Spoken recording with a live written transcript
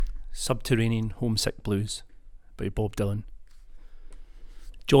Subterranean Homesick Blues by Bob Dylan.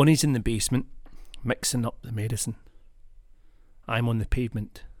 Johnny's in the basement, mixing up the medicine. I'm on the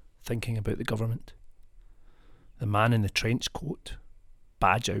pavement, thinking about the government. The man in the trench coat,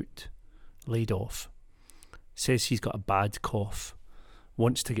 badge out, laid off, says he's got a bad cough,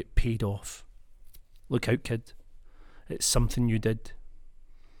 wants to get paid off. Look out, kid, it's something you did.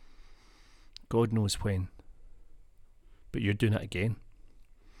 God knows when. But you're doing it again.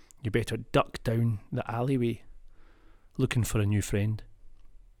 You better duck down the alleyway, looking for a new friend.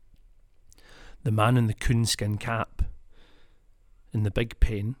 The man in the coonskin cap, in the big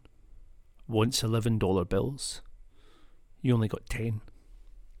pen, wants $11 bills. You only got 10.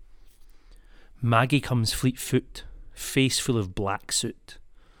 Maggie comes fleet-foot, face full of black soot,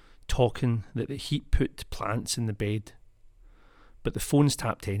 talking that the heat put plants in the bed. But the phone's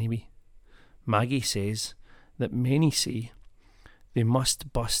tapped anyway. Maggie says that many say they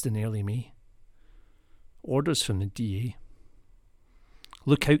must bust in early May. Orders from the DA.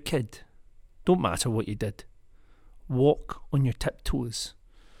 Look out, kid. Don't matter what you did. Walk on your tiptoes.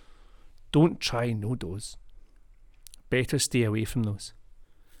 Don't try no-dos. Better stay away from those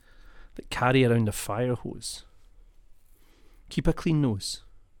that carry around a fire hose. Keep a clean nose.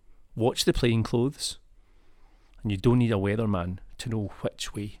 Watch the plain clothes. And you don't need a weatherman to know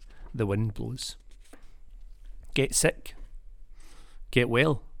which way the wind blows. Get sick. Get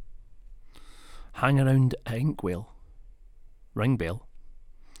well. Hang around a inkwell. Ring bell.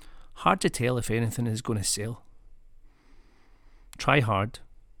 Hard to tell if anything is going to sell. Try hard.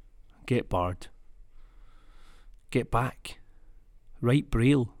 Get barred. Get back. Write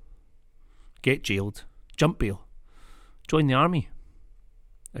braille. Get jailed. Jump bail. Join the army.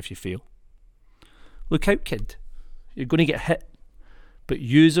 If you fail. Look out, kid. You're going to get hit. But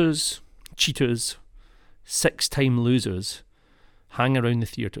users, cheaters, 6-time losers hang around the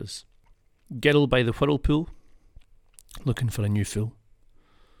theatres. Girl by the whirlpool, looking for a new fool.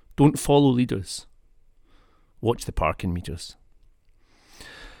 Don't follow leaders. Watch the parking meters.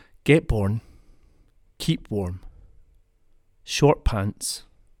 Get born. Keep warm. Short pants.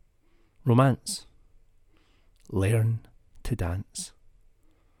 Romance. Learn to dance.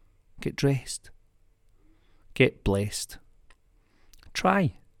 Get dressed. Get blessed.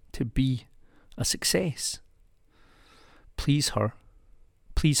 Try to be a success. Please her.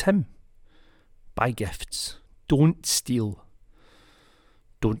 Please him. Buy gifts. Don't steal.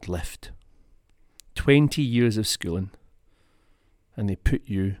 Don't lift. 20 years of schooling and they put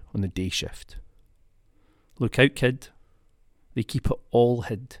you on the day shift. Look out, kid. They keep it all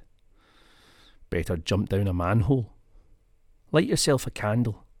hid. Better jump down a manhole. Light yourself a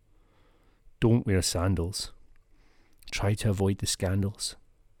candle. Don't wear sandals. Try to avoid the scandals.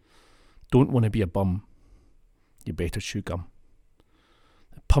 Don't want to be a bum. You better chew gum.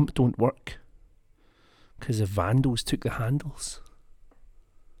 The pump don't work 'cause the vandals took the handles.